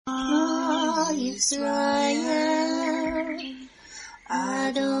Israel,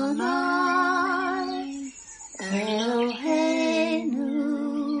 Adonai, Eloheinu,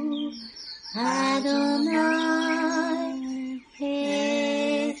 Adonai,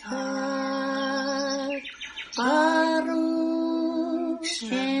 Echad, Baruch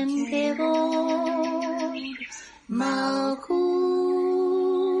Shem Kevod, Malkuto,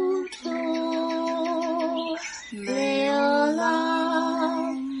 Leolam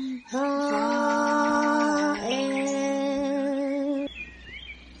Va'ed.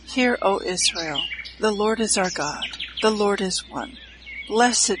 Hear, O Israel, the Lord is our God, the Lord is one.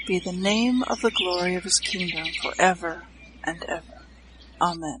 Blessed be the name of the glory of his kingdom forever and ever.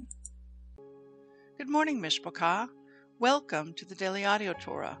 Amen. Good morning, Mishpachah. Welcome to the Daily Audio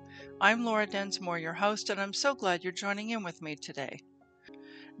Torah. I'm Laura Densmore, your host, and I'm so glad you're joining in with me today.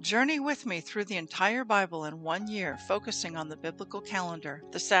 Journey with me through the entire Bible in 1 year, focusing on the biblical calendar,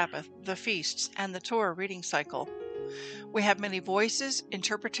 the Sabbath, the feasts, and the Torah reading cycle. We have many voices,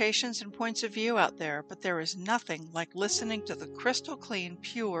 interpretations, and points of view out there, but there is nothing like listening to the crystal clean,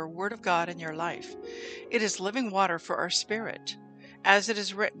 pure Word of God in your life. It is living water for our spirit. As it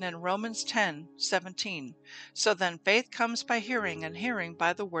is written in Romans 10:17, so then faith comes by hearing, and hearing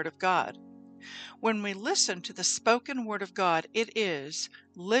by the Word of God. When we listen to the spoken Word of God, it is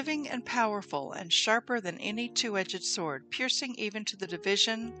living and powerful and sharper than any two-edged sword, piercing even to the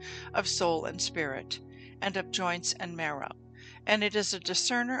division of soul and spirit, and of joints and marrow. And it is a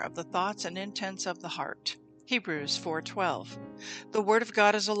discerner of the thoughts and intents of the heart. Hebrews 4:12. The Word of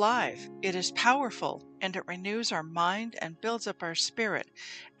God is alive, it is powerful, and it renews our mind and builds up our spirit,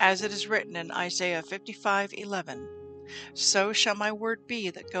 as it is written in Isaiah 55:11. So shall my word be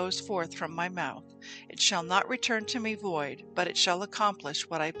that goes forth from my mouth. It shall not return to me void, but it shall accomplish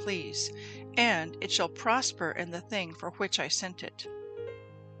what I please, and it shall prosper in the thing for which I sent it.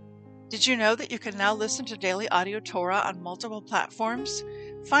 Did you know that you can now listen to Daily Audio Torah on multiple platforms?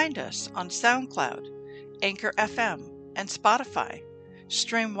 Find us on SoundCloud, Anchor FM, and Spotify.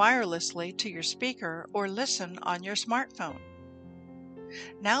 Stream wirelessly to your speaker or listen on your smartphone.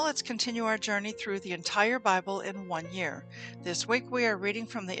 Now let's continue our journey through the entire Bible in 1 year. This week we are reading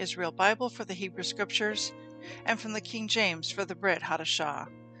from the Israel Bible for the Hebrew Scriptures and from the King James for the Brit Hadashah.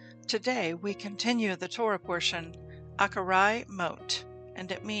 Today we continue the Torah portion, Akarai Mot,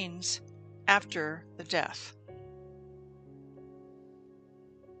 and it means after the death.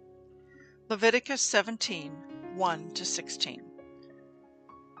 Leviticus 17:1-16.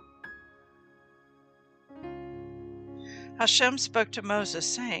 Hashem spoke to Moses,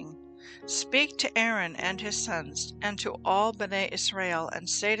 saying, Speak to Aaron and his sons, and to all Bnei Israel, and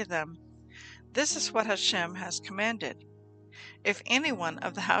say to them, This is what Hashem has commanded. If anyone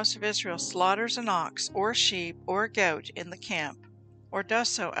of the house of Israel slaughters an ox, or sheep, or goat in the camp, or does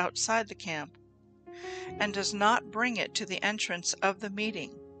so outside the camp, and does not bring it to the entrance of the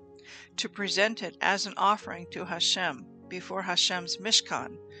meeting, to present it as an offering to Hashem before Hashem's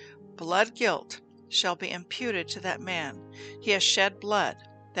Mishkan, blood guilt shall be imputed to that man. He has shed blood.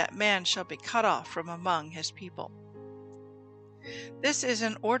 That man shall be cut off from among his people. This is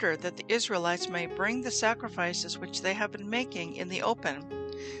in order that the Israelites may bring the sacrifices which they have been making in the open,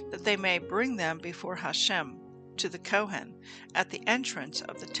 that they may bring them before Hashem to the Kohen at the entrance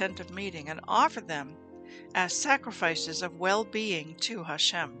of the tent of meeting, and offer them as sacrifices of well-being to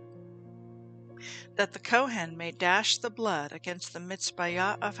Hashem, that the Kohen may dash the blood against the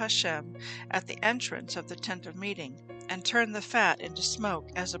mitzvah of Hashem at the entrance of the tent of meeting, and turn the fat into smoke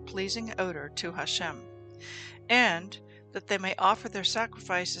as a pleasing odor to Hashem, and that they may offer their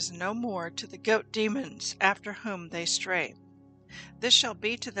sacrifices no more to the goat demons after whom they stray. This shall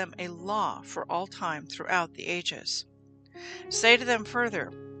be to them a law for all time throughout the ages. Say to them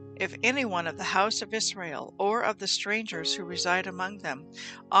further, if any one of the house of Israel, or of the strangers who reside among them,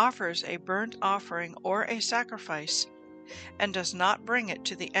 offers a burnt offering or a sacrifice, and does not bring it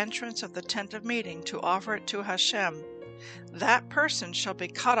to the entrance of the tent of meeting to offer it to Hashem, that person shall be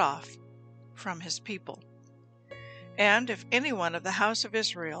cut off from his people. And if any one of the house of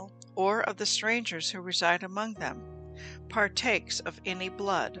Israel, or of the strangers who reside among them, partakes of any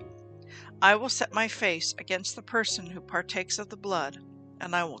blood, I will set my face against the person who partakes of the blood,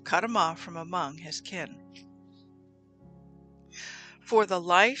 and I will cut him off from among his kin. For the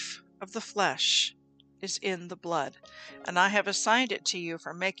life of the flesh is in the blood, and I have assigned it to you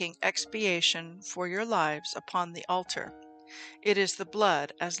for making expiation for your lives upon the altar. It is the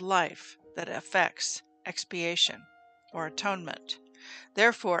blood as life that effects expiation, or atonement.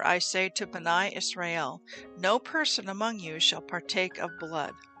 Therefore I say to Bnei Israel, no person among you shall partake of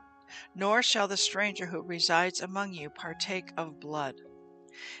blood, nor shall the stranger who resides among you partake of blood.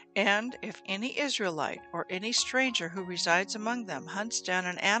 And if any Israelite or any stranger who resides among them hunts down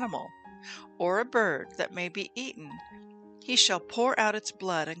an animal or a bird that may be eaten, he shall pour out its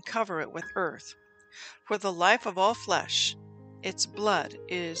blood and cover it with earth. For the life of all flesh, its blood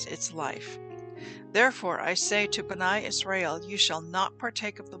is its life. Therefore I say to Bani Israel, you shall not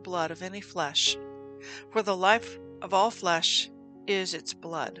partake of the blood of any flesh, for the life of all flesh is its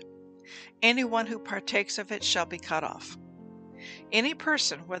blood. Anyone who partakes of it shall be cut off. Any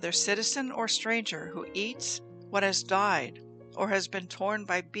person, whether citizen or stranger, who eats what has died or has been torn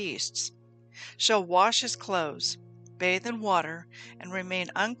by beasts, shall wash his clothes, bathe in water, and remain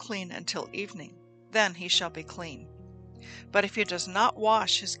unclean until evening. Then he shall be clean. But if he does not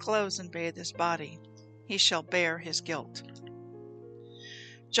wash his clothes and bathe his body, he shall bear his guilt.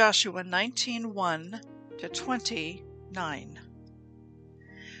 Joshua 19:1-29.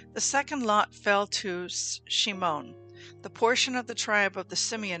 The second lot fell to Shimon. The portion of the tribe of the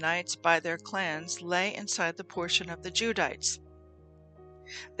Simeonites by their clans lay inside the portion of the Judites.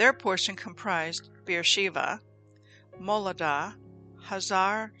 Their portion comprised Beersheba, Moladah,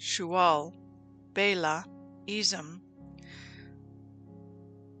 Hazar Shual, Bela, Ezim,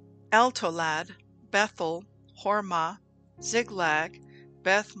 Eltolad, Bethel, Hormah, Ziklag,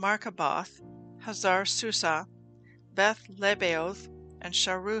 Beth Markaboth, Hazar Susa, Beth Lebaoth, and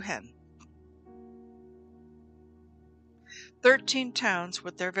Sharuhen. 13 towns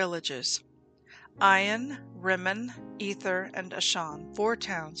with their villages. Ain, Rimmon, Ether, and Ashan, 4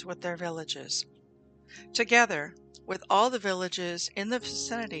 towns with their villages. Together with all the villages in the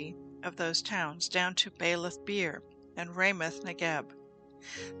vicinity of those towns, down to Baalath Beer and Ramoth Negeb.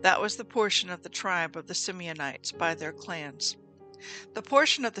 That was the portion of the tribe of the Simeonites by their clans. The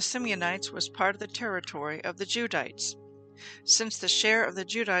portion of the Simeonites was part of the territory of the Judites. Since the share of the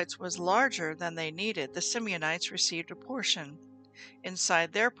Judites was larger than they needed, the Simeonites received a portion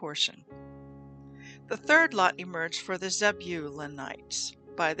inside their portion. The third lot emerged for the Zebulunites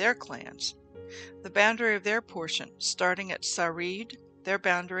by their clans. The boundary of their portion, starting at Sarid, their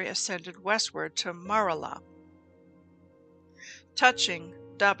boundary ascended westward to Maralah, touching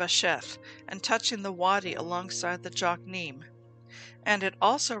Dabasheth, and touching the wadi alongside the Jokneam. And it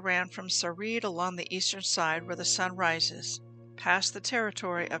also ran from Sarid along the eastern side where the sun rises, past the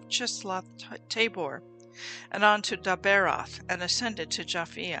territory of Chisloth-Tabor, and on to Daberoth, and ascended to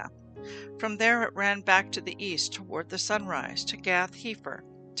Japhia. From there it ran back to the east toward the sunrise, to Gath-Hepher,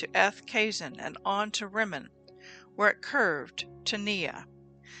 to Eth-Kazin, and on to Rimmon, where it curved to Neah.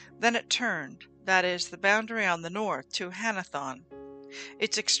 Then it turned, that is, the boundary on the north, to Hanathon.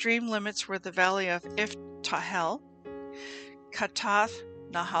 Its extreme limits were the valley of Iftahel, Katath,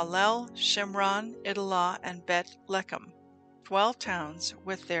 Nahalel, Shimron, Idalah, and Bet Lechem, 12 towns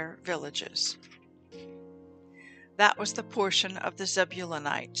with their villages. That was the portion of the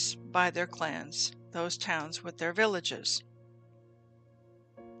Zebulunites by their clans, those towns with their villages.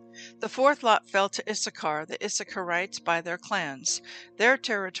 The fourth lot fell to Issachar, the Issacharites by their clans. Their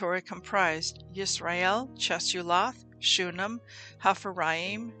territory comprised Yisrael, Chesulath, Shunem,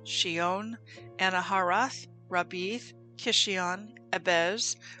 Hapharaim, Shion, Anaharath, Rabith, Kishion,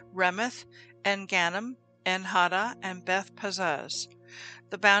 Ebez, Remeth, En-Ganim, En-Hada, and Beth Pazaz.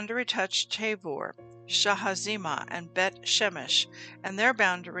 The boundary touched Tabor, Shahazimah, and Bet Shemesh, and their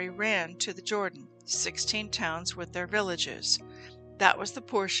boundary ran to the Jordan, 16 towns with their villages. That was the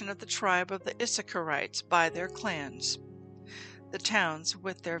portion of the tribe of the Issacharites by their clans, the towns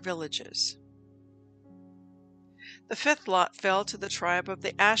with their villages. The fifth lot fell to the tribe of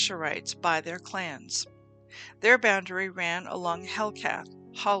the Asherites by their clans. Their boundary ran along Helkath,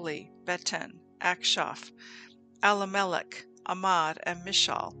 Hali, Beten, Akshaph, Alamelech, Amad, and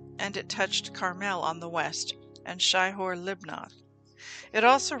Mishal, and it touched Carmel on the west, and Shihor-Libnath. It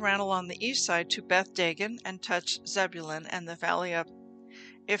also ran along the east side to Beth Dagon, and touched Zebulun and the valley of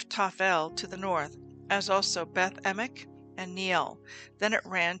Iftaphel to the north, as also Beth Emek and Neiel. Then it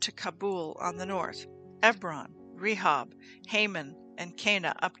ran to Kabul on the north, Ebron, Rehob, Haman, and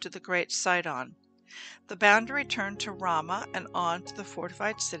Cana up to the great Sidon. The boundary turned to Ramah and on to the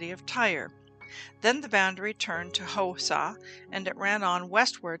fortified city of Tyre. Then the boundary turned to Hosah, and it ran on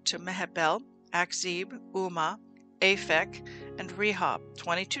westward to Mehebel, Akzib, Umah, Aphek, and Rehob,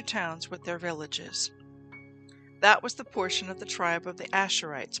 22 towns with their villages. That was the portion of the tribe of the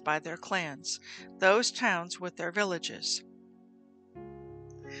Asherites by their clans, those towns with their villages.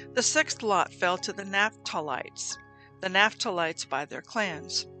 The sixth lot fell to the Naphtalites by their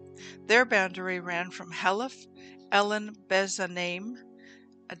clans. Their boundary ran from Heleph, Elon Bezanaim,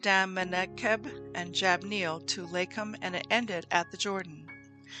 Adammenekeb, and Jabneel to Lakum, and it ended at the Jordan.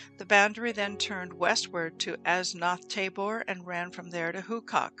 The boundary then turned westward to Aznoth Tabor and ran from there to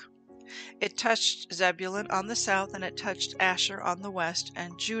Hukok. It touched Zebulun on the south, and it touched Asher on the west,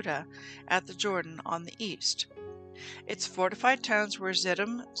 and Judah at the Jordan on the east. Its fortified towns were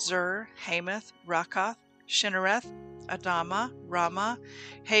Ziddim, Zur, Hamath, Rakath, Shinnereth, Adamah, Ramah,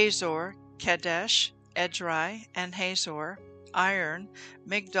 Hazor, Kadesh, Edrei, and Hazor, Iron,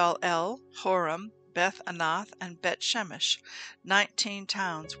 Migdal-el, Horem, Beth-Anath, and Bet-Shemesh, 19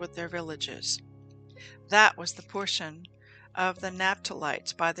 towns with their villages. That was the portion of the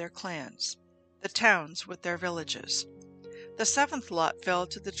Naphtalites by their clans, the towns with their villages. The 7th lot fell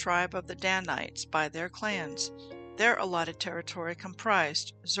to the tribe of the Danites by their clans. Their allotted territory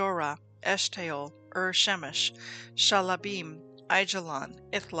comprised Zorah, Eshtaol, Shemesh, Shalabim, Aijalon,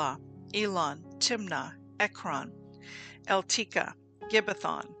 Ithlah, Elon, Timnah, Ekron, Eltekeh,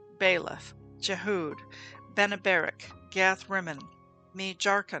 Gibbethon, Baalath, Jehud, Benaberich, Gath-Rimmon,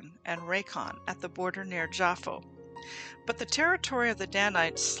 Me-Jarkon, and Rakon at the border near Japho. But the territory of the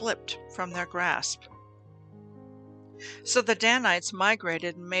Danites slipped from their grasp. So the Danites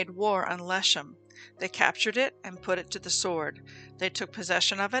migrated and made war on Leshem. They captured it and put it to the sword. They took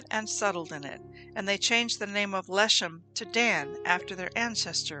possession of it and settled in it. And they changed the name of Leshem to Dan, after their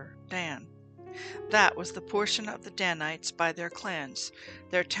ancestor Dan. That was the portion of the Danites by their clans,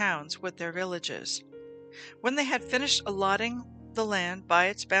 their towns with their villages. When they had finished allotting the land by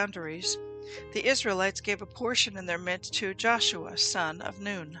its boundaries, the Israelites gave a portion in their midst to Joshua, son of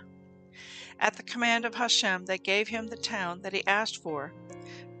Nun. At the command of Hashem, they gave him the town that he asked for,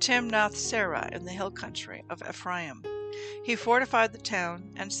 Timnath-Serah, in the hill country of Ephraim. He fortified the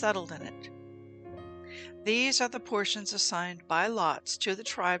town and settled in it. These are the portions assigned by lots to the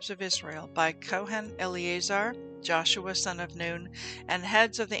tribes of Israel by Kohen Eleazar, Joshua son of Nun, and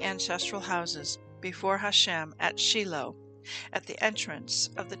heads of the ancestral houses before Hashem at Shiloh, at the entrance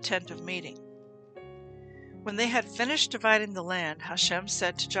of the tent of meeting. When they had finished dividing the land, Hashem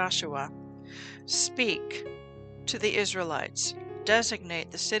said to Joshua, "Speak to the Israelites,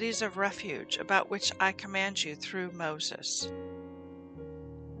 designate the cities of refuge about which I command you through Moses,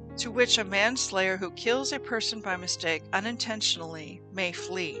 to which a manslayer who kills a person by mistake unintentionally may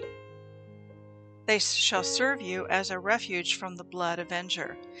flee. They shall serve you as a refuge from the blood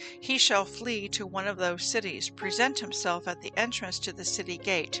avenger. He shall flee to one of those cities, present himself at the entrance to the city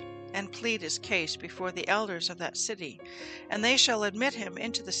gate, and plead his case before the elders of that city, and they shall admit him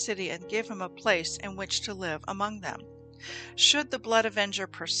into the city and give him a place in which to live among them. Should the blood avenger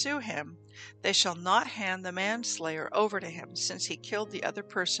pursue him, they shall not hand the manslayer over to him, since he killed the other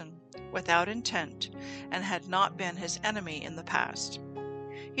person without intent and had not been his enemy in the past.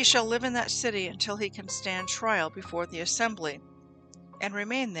 He shall live in that city until he can stand trial before the assembly, and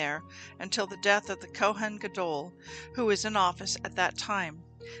remain there until the death of the Kohen Gadol, who is in office at that time.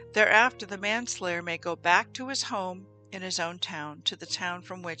 Thereafter the manslayer may go back to his home in his own town, to the town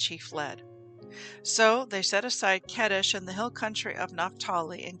from which he fled." So they set aside Kedesh in the hill country of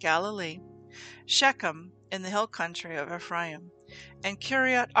Naphtali in Galilee, Shechem in the hill country of Ephraim, and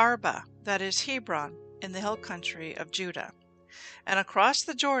Kiriath Arba, that is Hebron, in the hill country of Judah. And across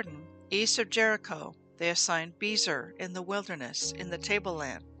the Jordan, east of Jericho, they assigned Bezer in the wilderness in the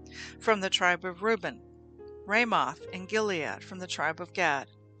tableland, from the tribe of Reuben, Ramoth in Gilead from the tribe of Gad,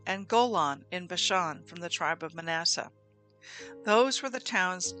 and Golan in Bashan from the tribe of Manasseh. Those were the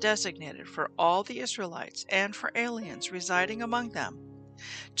towns designated for all the Israelites and for aliens residing among them,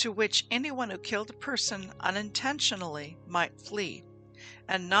 to which anyone who killed a person unintentionally might flee,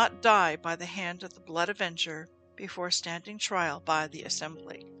 and not die by the hand of the blood avenger before standing trial by the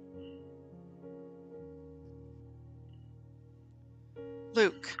assembly.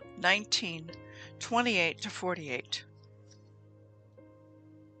 Luke 19:28-48.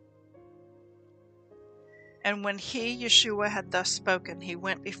 And when he, Yeshua, had thus spoken, he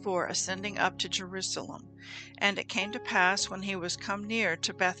went before, ascending up to Jerusalem. And it came to pass, when he was come near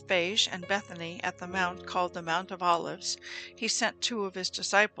to Bethphage and Bethany at the mount called the Mount of Olives, he sent 2 of his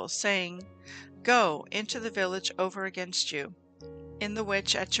disciples, saying, "Go into the village over against you, in the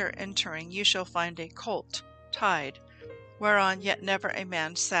which at your entering you shall find a colt tied, whereon yet never a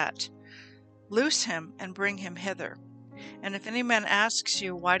man sat. Loose him, and bring him hither. And if any man asks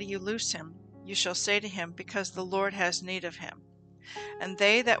you, Why do you loose him? You shall say to him, Because the Lord has need of him." And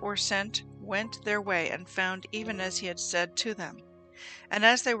they that were sent went their way, and found even as he had said to them. And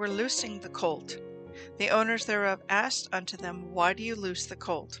as they were loosing the colt, the owners thereof asked unto them, Why do you loose the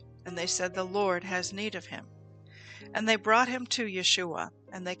colt? And they said, The Lord has need of him. And they brought him to Yeshua,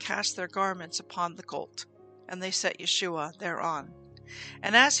 and they cast their garments upon the colt, and they set Yeshua thereon.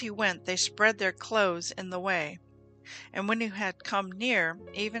 And as he went, they spread their clothes in the way. And when he had come near,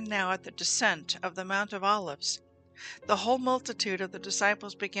 even now at the descent of the Mount of Olives, the whole multitude of the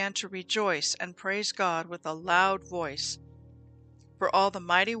disciples began to rejoice and praise God with a loud voice for all the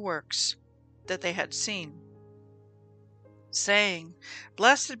mighty works that they had seen, saying,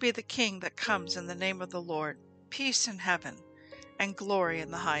 Blessed be the King that comes in the name of the Lord, peace in heaven, and glory in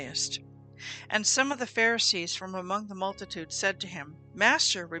the highest. And some of the Pharisees from among the multitude said to him,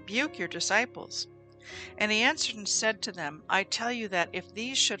 Master, rebuke your disciples. And he answered and said to them, I tell you that if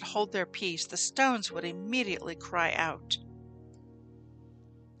these should hold their peace, the stones would immediately cry out.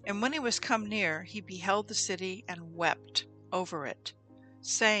 And when he was come near, he beheld the city and wept over it,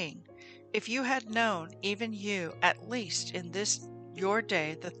 saying, If you had known, even you, at least in this your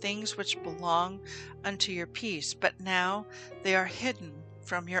day, the things which belong unto your peace, but now they are hidden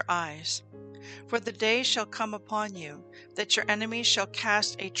from your eyes. For the day shall come upon you, that your enemies shall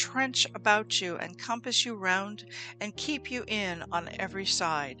cast a trench about you, and compass you round, and keep you in on every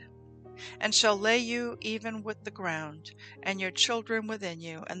side, and shall lay you even with the ground, and your children within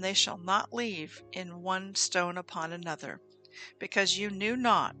you, and they shall not leave in one stone upon another, because you knew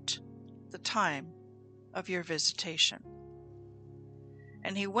not the time of your visitation.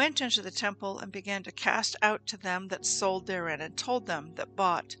 And he went into the temple, and began to cast out to them that sold therein, and told them that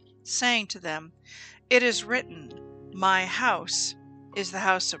bought, saying to them, It is written, My house is the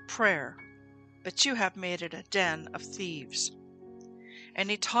house of prayer, but you have made it a den of thieves.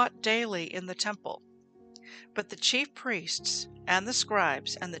 And he taught daily in the temple. But the chief priests and the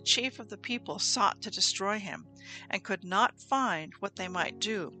scribes and the chief of the people sought to destroy him, and could not find what they might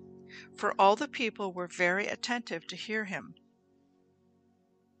do, for all the people were very attentive to hear him.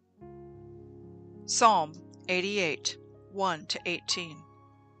 Psalm 88, 1-18.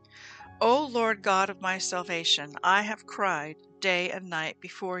 O Lord God of my salvation, I have cried day and night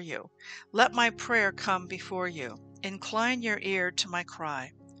before you. Let my prayer come before you. Incline your ear to my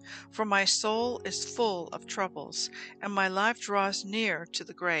cry. For my soul is full of troubles, and my life draws near to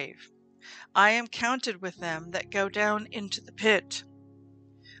the grave. I am counted with them that go down into the pit.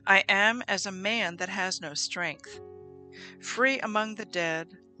 I am as a man that has no strength. Free among the dead,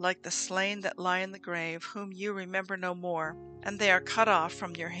 like the slain that lie in the grave, whom you remember no more, and they are cut off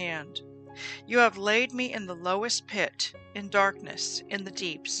from your hand. You have laid me in the lowest pit, in darkness, in the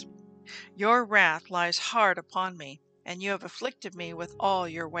deeps. Your wrath lies hard upon me, and you have afflicted me with all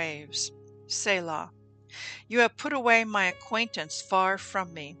your waves. Selah. You have put away my acquaintance far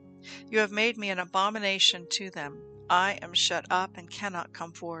from me. You have made me an abomination to them. I am shut up and cannot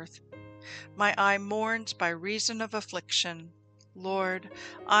come forth. My eye mourns by reason of affliction. Lord,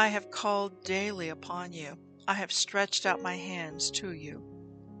 I have called daily upon you. I have stretched out my hands to you.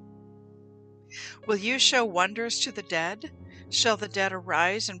 Will you show wonders to the dead? Shall the dead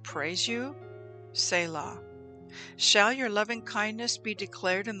arise and praise you? Selah. Shall your loving kindness be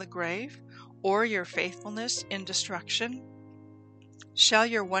declared in the grave, or your faithfulness in destruction? Shall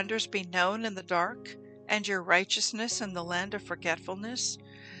your wonders be known in the dark, and your righteousness in the land of forgetfulness?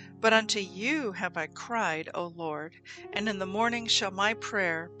 But unto you have I cried, O Lord, and in the morning shall my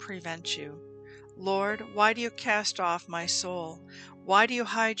prayer prevent you. Lord, why do you cast off my soul? Why do you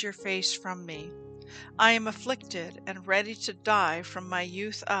hide your face from me? I am afflicted and ready to die from my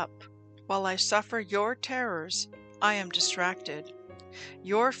youth up. While I suffer your terrors, I am distracted.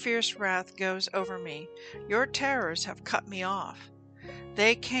 Your fierce wrath goes over me. Your terrors have cut me off.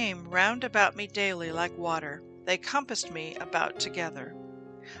 They came round about me daily like water. They compassed me about together.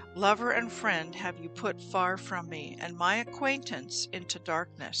 Lover and friend have you put far from me, and my acquaintance into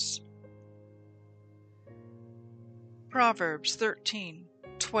darkness. Proverbs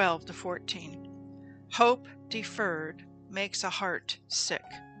 13:12-14. Hope deferred makes a heart sick,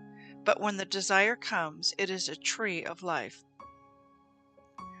 but when the desire comes, it is a tree of life.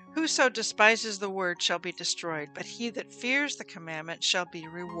 Whoso despises the word shall be destroyed, but he that fears the commandment shall be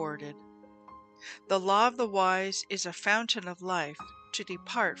rewarded. The law of the wise is a fountain of life, to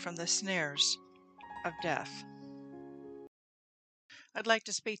depart from the snares of death. I'd like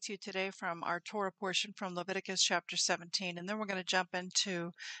to speak to you today from our Torah portion from Leviticus chapter 17, and then we're going to jump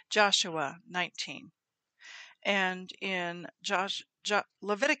into Joshua 19. And in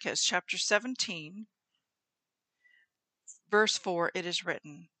Leviticus chapter 17, verse 4, it is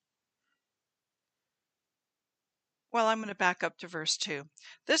written, well, I'm going to back up to verse 2.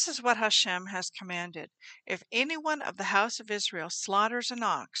 This is what Hashem has commanded. If anyone of the house of Israel slaughters an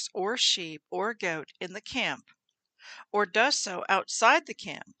ox or sheep or goat in the camp, or does so outside the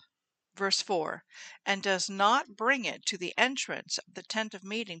camp, verse 4, and does not bring it to the entrance of the tent of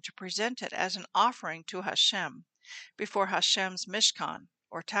meeting to present it as an offering to Hashem before Hashem's Mishkan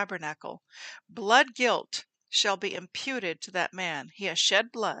or tabernacle, blood guilt shall be imputed to that man. He has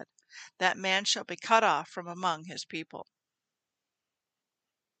shed blood. That man shall be cut off from among his people.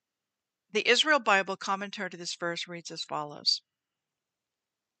 The Israel Bible commentary to this verse reads as follows.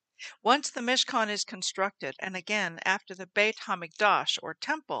 Once the Mishkan is constructed, and again after the Beit HaMikdash, or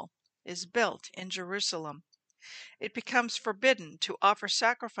temple, is built in Jerusalem, it becomes forbidden to offer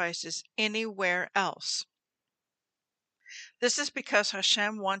sacrifices anywhere else. This is because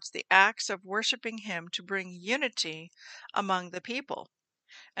Hashem wants the acts of worshiping Him to bring unity among the people,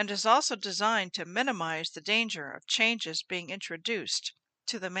 and is also designed to minimize the danger of changes being introduced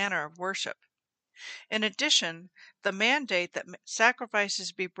to the manner of worship. In addition, the mandate that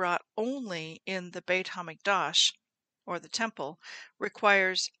sacrifices be brought only in the Beit HaMikdash, or the temple,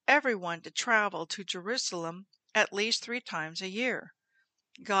 requires everyone to travel to Jerusalem at least 3 times a year.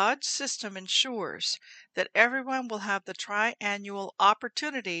 God's system ensures that everyone will have the triannual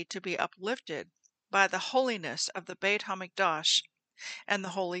opportunity to be uplifted by the holiness of the Beit HaMikdash and the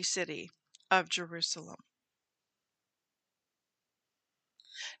holy city of Jerusalem.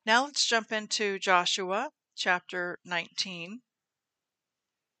 Now let's jump into Joshua chapter 19.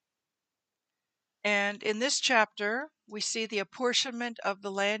 And in this chapter, we see the apportionment of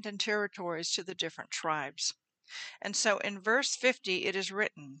the land and territories to the different tribes. And so in verse 50 it is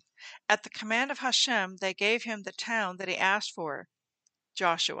written, "At the command of Hashem they gave him the town that he asked for."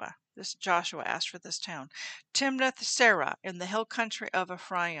 Joshua asked for this town. Timnath-Serah in the hill country of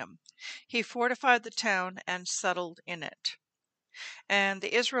Ephraim. He fortified the town and settled in it. And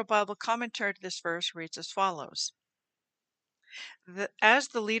the Israel Bible commentary to this verse reads as follows. As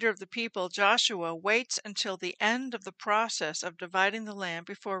the leader of the people, Joshua waits until the end of the process of dividing the land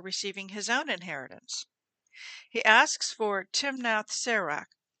before receiving his own inheritance. He asks for Timnath-Serah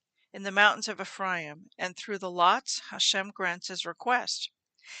in the mountains of Ephraim, and through the lots, Hashem grants his request.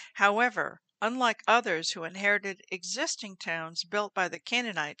 However, unlike others who inherited existing towns built by the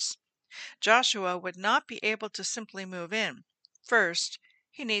Canaanites, Joshua would not be able to simply move in. First,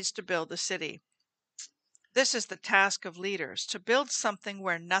 he needs to build a city. This is the task of leaders, to build something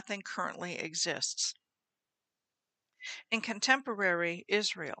where nothing currently exists. In contemporary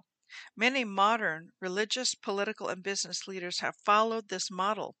Israel, many modern religious, political, and business leaders have followed this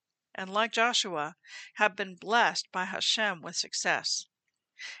model, and like Joshua, have been blessed by Hashem with success.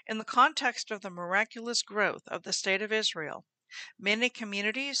 In the context of the miraculous growth of the State of Israel, many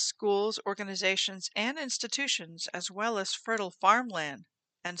communities, schools, organizations, and institutions, as well as fertile farmland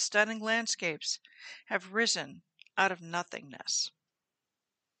and stunning landscapes, have risen out of nothingness.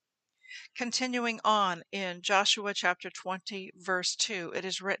 Continuing on in Joshua chapter 20, verse 2, it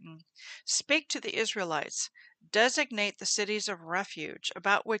is written, "Speak to the Israelites, designate the cities of refuge,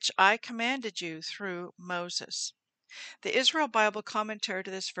 about which I commanded you through Moses." The Israel Bible commentary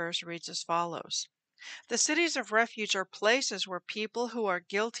to this verse reads as follows. The cities of refuge are places where people who are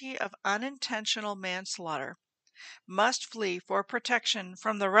guilty of unintentional manslaughter must flee for protection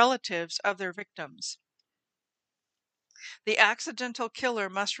from the relatives of their victims. The accidental killer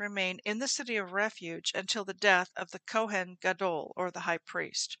must remain in the city of refuge until the death of the Kohen Gadol, or the high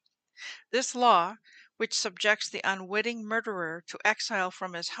priest. This law, which subjects the unwitting murderer to exile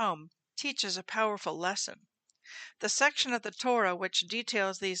from his home, teaches a powerful lesson. The section of the Torah which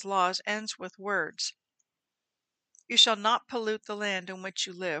details these laws ends with words, "You shall not pollute the land in which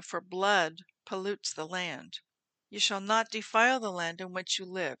you live, for blood pollutes the land. You shall not defile the land in which you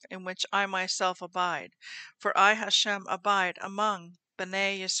live, in which I myself abide, for I Hashem abide among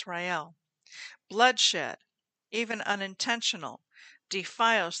Bnei Yisrael. Bloodshed, even unintentional,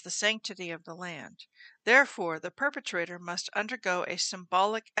 defiles the sanctity of the land. Therefore the perpetrator must undergo a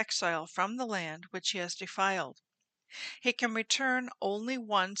symbolic exile from the land which he has defiled. He can return only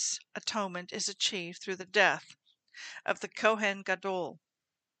once atonement is achieved through the death of the Kohen Gadol."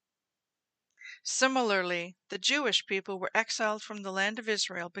 Similarly, the Jewish people were exiled from the land of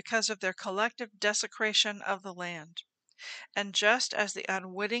Israel because of their collective desecration of the land. And just as the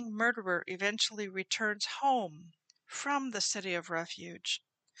unwitting murderer eventually returns home from the city of refuge,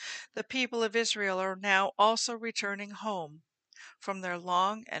 the people of Israel are now also returning home from their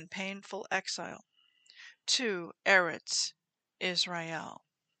long and painful exile to Eretz Israel.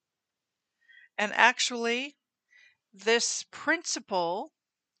 And actually, this principle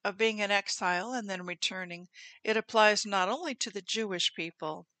of being in exile and then returning, it applies not only to the Jewish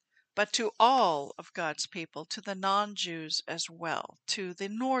people, but to all of God's people, to the non-Jews as well, to the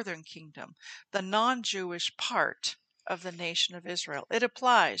northern kingdom, the non-Jewish part of the nation of Israel. It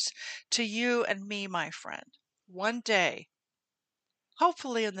applies to you and me, my friend. One day,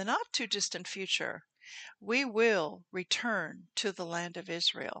 hopefully in the not too distant future, we will return to the land of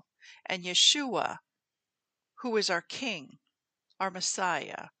Israel, and Yeshua who is our King, our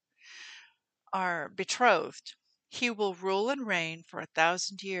Messiah, our betrothed. He will rule and reign for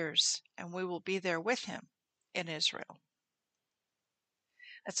 1,000 years, and we will be there with him in Israel.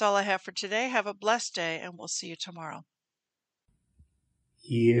 That's all I have for today. Have a blessed day, and we'll see you tomorrow.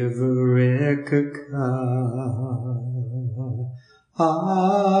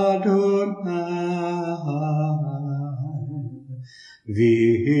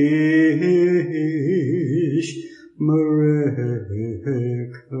 Vish Mareka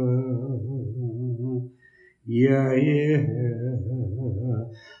Yair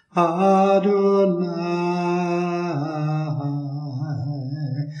Adonai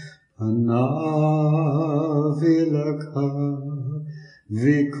Panavilaka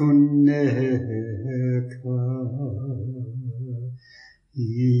Vikuneka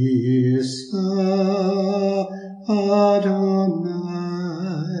Isa Adonai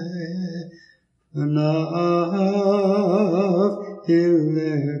Panav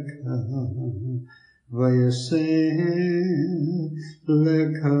Ileka Vayasem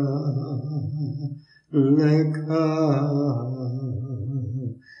Leka Leka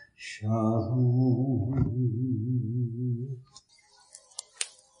Shalom.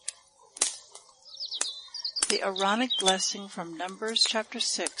 The Aaronic blessing from Numbers chapter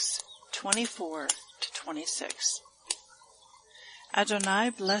 6, 24 to 26. Adonai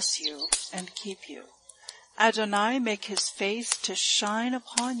bless you and keep you. Adonai make his face to shine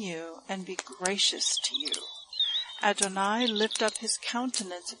upon you and be gracious to you. Adonai lift up his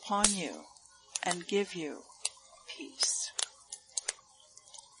countenance upon you and give you peace.